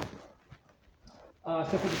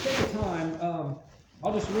 So for the sake of time,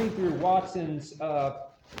 I'll just read through Watson's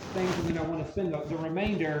things, and then I want to spend the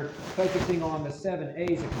remainder focusing on the 7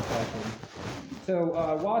 A's of confession.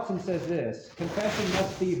 So Watson says this: confession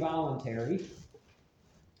must be voluntary.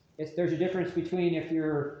 There's a difference between if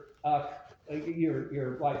you're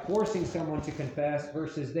like forcing someone to confess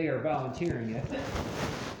versus they are volunteering it.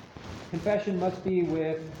 Confession must be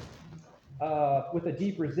with a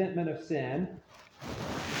deep resentment of sin.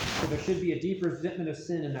 So there should be a deep resentment of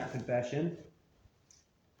sin in that confession.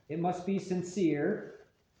 It must be sincere.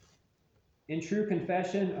 In true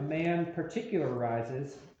confession, a man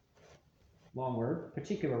particularizes, long word,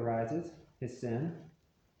 particularizes his sin.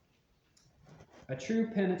 A true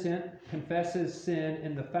penitent confesses sin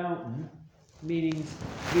in the fountain, meaning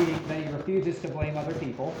that he refuses to blame other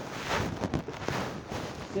people.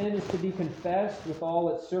 Sin is to be confessed with all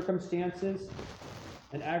its circumstances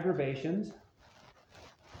and aggravations.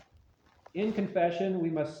 In confession, we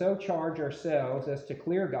must so charge ourselves as to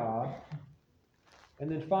clear God. And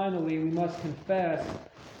then finally, we must confess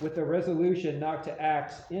with a resolution not to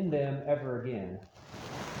act in them ever again.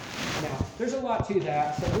 Now, there's a lot to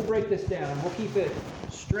that, so we'll break this down. We'll keep it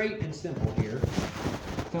straight and simple here.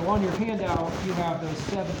 So on your handout, you have those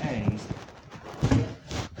 7 A's.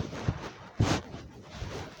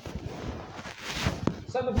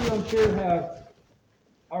 Some of you, I'm sure,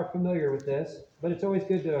 are familiar with this, but it's always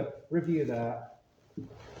good to review that.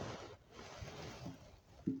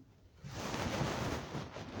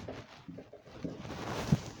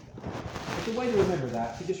 It's a way to remember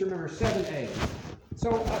that. You just remember 7 A's. So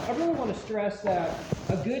I really want to stress that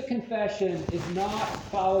a good confession is not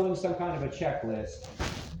following some kind of a checklist.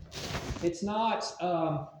 It's not,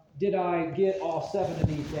 did I get all 7 of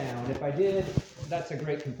these down? If I did, that's a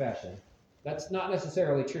great confession. That's not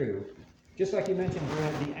necessarily true. Just like you mentioned,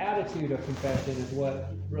 Brent, the attitude of confession is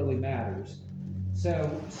what really matters.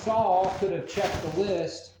 So Saul could have checked the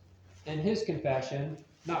list in his confession,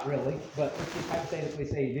 not really, but let's just hypothetically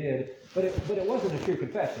say he did, but it wasn't a true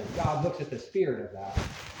confession. God looks at the spirit of that.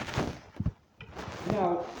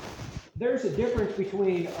 Now, there's a difference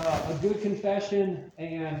between a good confession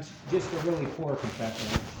and just a really poor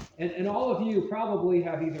confession. And all of you probably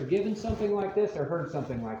have either given something like this or heard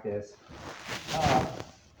something like this.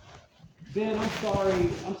 Ben, I'm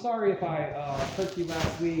sorry if I hurt you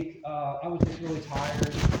last week. I was just really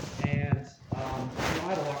tired, and I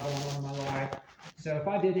had a lot going on in my life. So if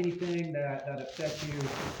I did anything that upset you,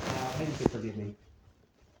 maybe you could forgive me.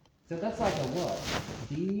 So that's like a what?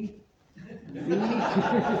 D?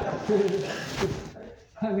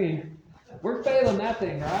 I mean, we're failing that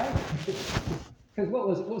thing, right? Because what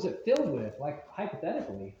was it filled with? Like,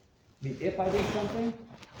 hypothetically. I mean, if I did something.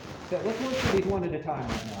 So let's work through these one at a time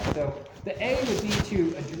right now. So the A would be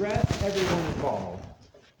to address everyone involved.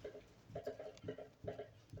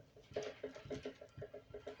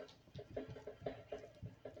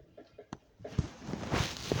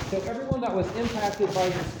 So everyone that was impacted by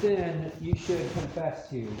your sin, you should confess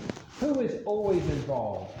to. Who is always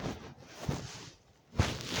involved?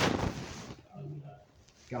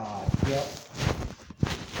 God. Yep.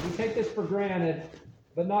 We take this for granted,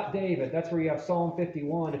 but not David. That's where you have Psalm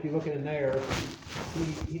 51. If you look in there,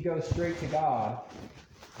 he goes straight to God.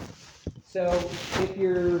 So if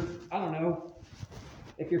you're, I don't know,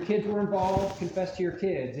 if your kids were involved, confess to your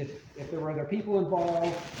kids. If there were other people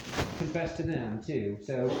involved, confess to them too.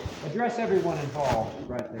 So address everyone involved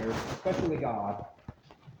right there, especially God.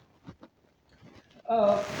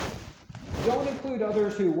 Don't include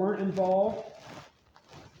others who weren't involved.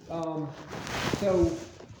 So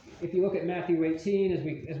if you look at Matthew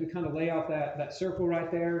 18, as we kind of lay out that circle right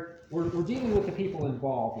there, we're dealing with the people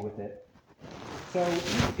involved with it. So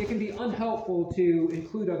it can be unhelpful to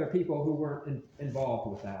include other people who weren't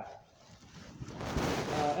involved with that.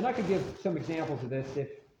 And I could give some examples of this if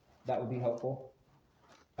that would be helpful.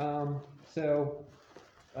 So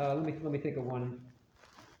let me think of one.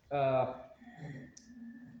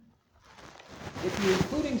 If you're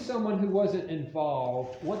including someone who wasn't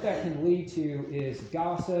involved, what that can lead to is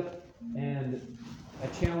gossip and a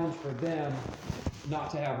challenge for them not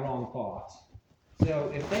to have wrong thoughts.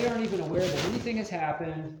 So if they aren't even aware that anything has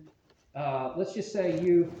happened, let's just say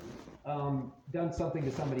you've done something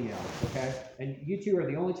to somebody else, okay? And you two are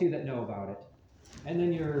the only two that know about it. And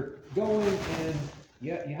then you're going and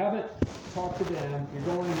you haven't talked to them, you're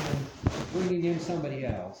going and bringing in somebody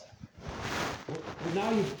else. Well,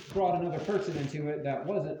 now you've brought another person into it that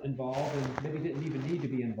wasn't involved and maybe didn't even need to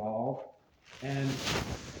be involved. And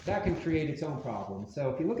that can create its own problems. So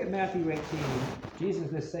if you look at Matthew 18,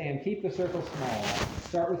 Jesus is saying, keep the circle small.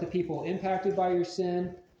 Start with the people impacted by your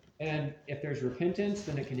sin. And if there's repentance,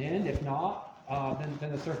 then it can end. If not,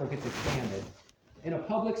 then the circle gets expanded. In a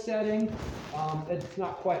public setting, it's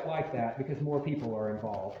not quite like that because more people are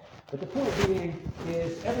involved. But the point being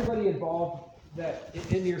is everybody involved that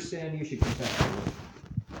in your sin you should confess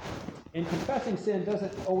to. And confessing sin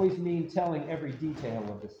doesn't always mean telling every detail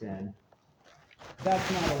of the sin.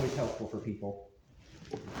 That's not always helpful for people.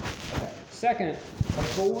 Okay. Second,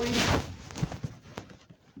 avoid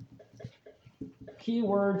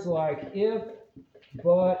keywords like if,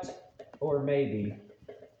 but, or maybe.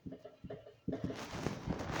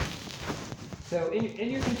 So in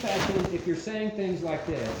your confession, if you're saying things like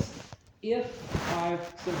this, if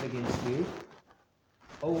I've sinned against you,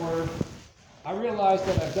 or I realize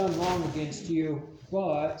that I've done wrong against you,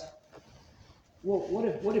 but, well, what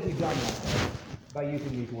have you done that way by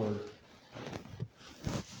using these words?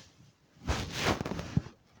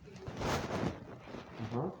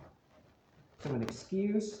 So an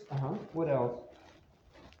excuse. What else?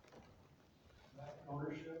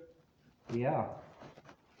 Ownership. Yeah.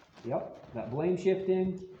 Yep. That blame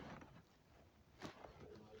shifting.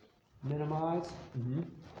 Minimize.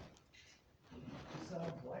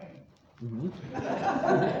 Self-blame.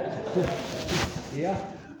 Yeah.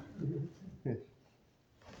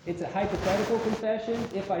 It's a hypothetical confession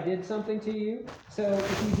if I did something to you. So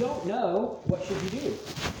if you don't know, what should you do?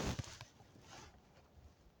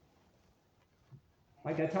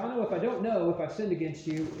 Like Gaetano, if I don't know if I've sinned against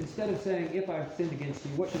you, instead of saying if I've sinned against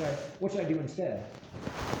you, what should I do instead?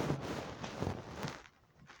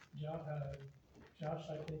 Josh,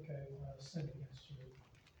 I think I sinned against you.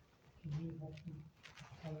 Can you help me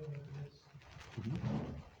tell me what it is?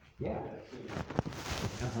 Yeah.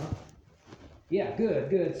 Yeah,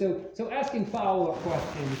 good. So asking follow-up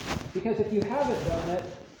questions, because if you haven't done it,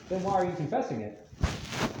 then why are you confessing it?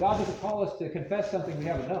 God doesn't call us to confess something we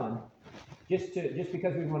haven't done, just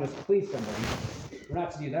because we want to please somebody. We're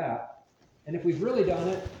not to do that. And if we've really done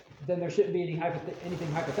it, then there shouldn't be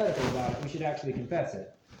anything hypothetical about it. We should actually confess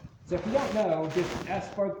it. So if you don't know, just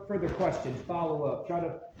ask further questions, follow up, try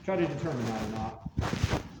to determine that or not.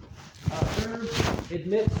 Third,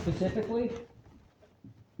 admit specifically.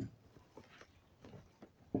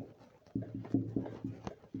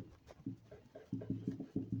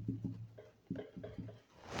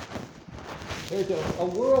 There's a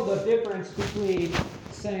world of difference between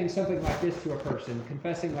saying something like this to a person,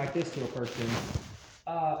 confessing like this to a person.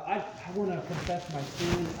 I want to confess my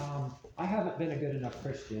sin. I haven't been a good enough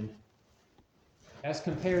Christian. As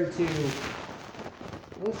compared to,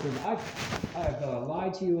 listen, I've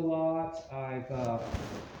lied to you a lot. I've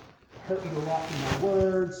hurt you a lot through my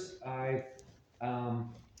words. I've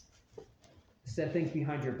said things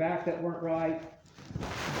behind your back that weren't right. You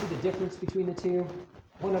see the difference between the two?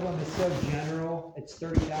 One of them is so general, it's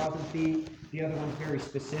 30,000 feet. The other one's very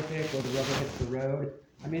specific, where the rubber hits the road.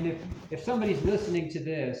 I mean, if somebody's listening to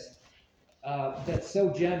this that's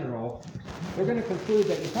so general, they're going to conclude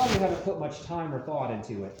that you probably haven't put much time or thought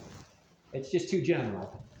into it. It's just too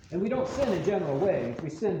general. And we don't sin in general ways.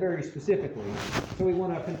 We sin very specifically. So we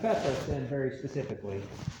want to confess our sin very specifically.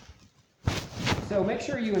 So make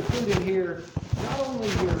sure you include in here not only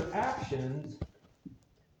your actions,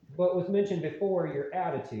 but was mentioned before, your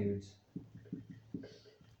attitudes.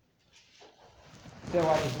 So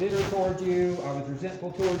I was bitter towards you, I was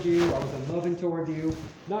resentful towards you, I was unloving towards you.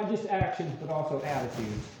 Not just actions, but also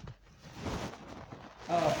attitudes.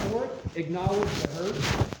 Fourth, acknowledge the hurt.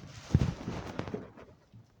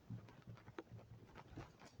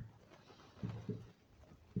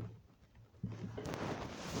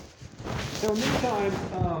 So many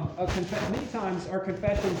times our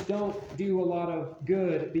confessions don't do a lot of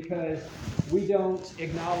good because we don't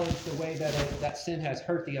acknowledge the way that sin has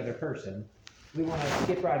hurt the other person. We want to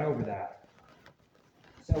skip right over that.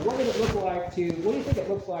 So what do you think it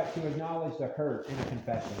looks like to acknowledge the hurt in a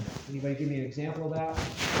confession? Anybody give me an example of that?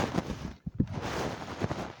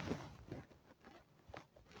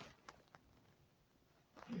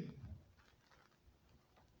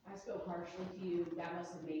 I spoke harshly to you, that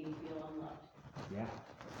must have made me feel unloved. Yeah.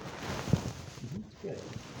 Good.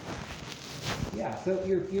 Yeah, so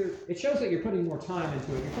it shows that you're putting more time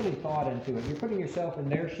into it, you're putting thought into it, you're putting yourself in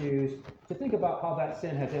their shoes to think about how that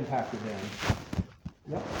sin has impacted them.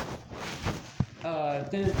 Yep.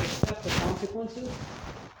 Then accept the consequences.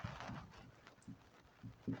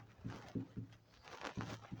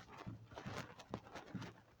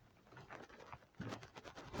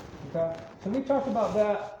 Okay. So we talked about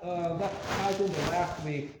that ties into last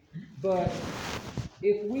week, but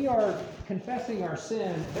if we are confessing our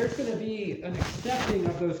sin, there's going to be an accepting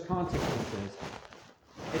of those consequences.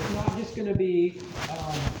 It's not just going to be,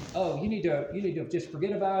 you need to just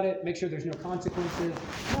forget about it, make sure there's no consequences.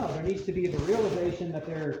 No, there needs to be the realization that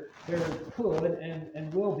there could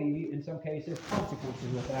and will be, in some cases,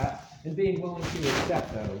 consequences with that, and being willing to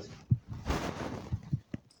accept those.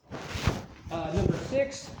 Number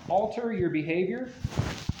 6, alter your behavior,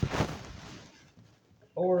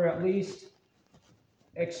 or at least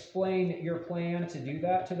explain your plan to do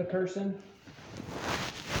that to the person.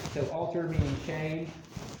 So alter meaning change.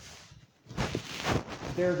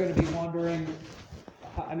 They're going to be wondering,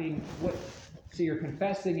 so you're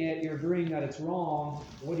confessing it, you're agreeing that it's wrong,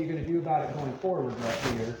 what are you going to do about it going forward right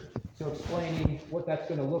here? So explaining what that's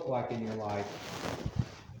going to look like in your life.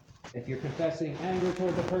 If you're confessing anger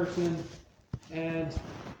toward the person, and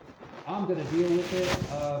I'm going to deal with it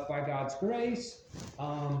by God's grace.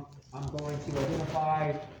 I'm going to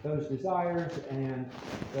identify those desires and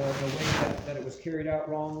the way that it was carried out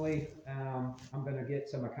wrongly. I'm going to get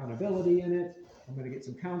some accountability in it. I'm going to get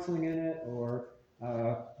some counseling in it, or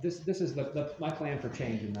this is my plan for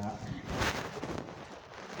changing that.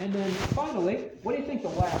 And then finally, what do you think the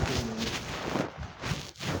last one is?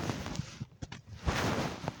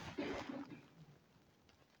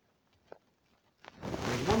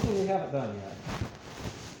 There's one thing we haven't done yet.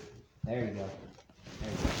 There you go.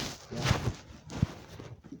 There you go. Yeah.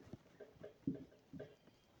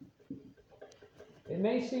 It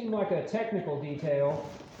may seem like a technical detail,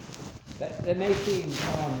 that may seem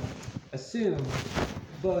assumed,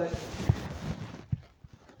 but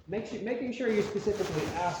making sure you specifically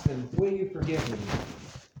ask them, will you forgive me?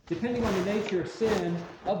 Depending on the nature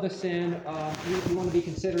of the sin, you want to be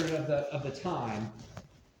considerate of the time.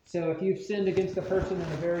 So if you've sinned against a person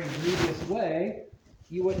in a very grievous way,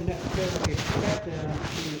 you wouldn't necessarily expect them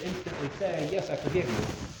to instantly say, yes, I forgive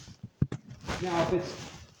you. Now, if it's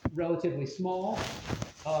relatively small,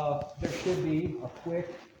 there should be a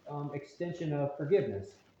quick extension of forgiveness.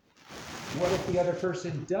 What if the other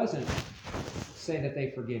person doesn't say that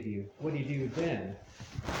they forgive you. What do you do then?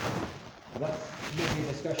 That's maybe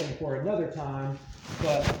a discussion for another time,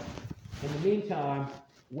 but in the meantime,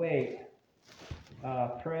 wait,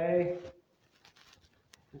 pray,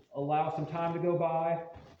 allow some time to go by,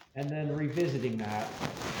 and then revisiting that.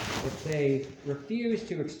 If they refuse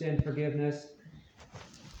to extend forgiveness,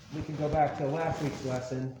 we can go back to last week's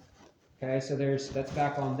lesson. Okay, so that's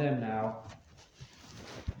back on them now.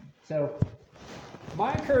 So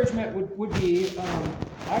my encouragement would be,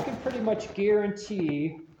 I can pretty much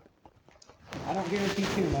guarantee, I don't guarantee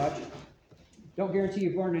too much, don't guarantee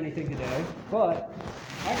you've learned anything today, but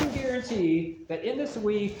I can guarantee that in this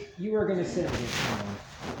week, you are going to sin against someone.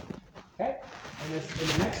 Okay? In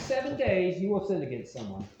the next 7 days, you will sin against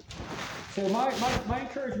someone. So my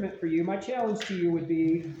encouragement for you, my challenge to you would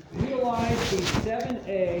be, utilize these 7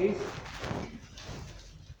 A's.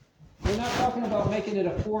 We're not talking about making it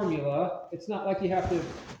a formula. It's not like you have to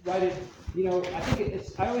write it,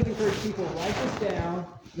 I always encourage people to write this down,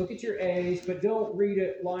 look at your A's, but don't read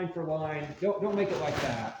it line for line. Don't make it like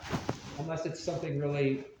that, unless it's something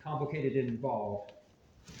really complicated and involved.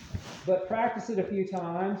 But practice it a few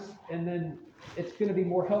times, and then it's going to be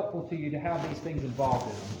more helpful to you to have these things involved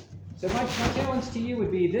in them. So my challenge to you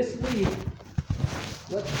would be this week,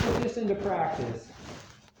 let's put this into practice.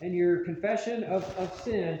 And your confession of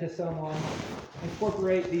sin to someone,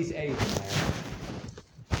 incorporate these A's in there.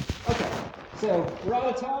 Okay, so we're out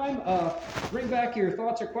of time. Bring back your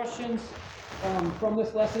thoughts or questions from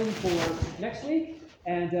this lesson for next week,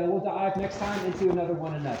 and we'll dive next time into another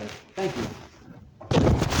one another. Thank you.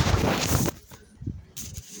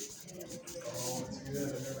 Oh, it's good. I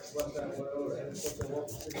never slept that well. I haven't slept that well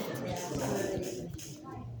for 6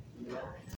 months.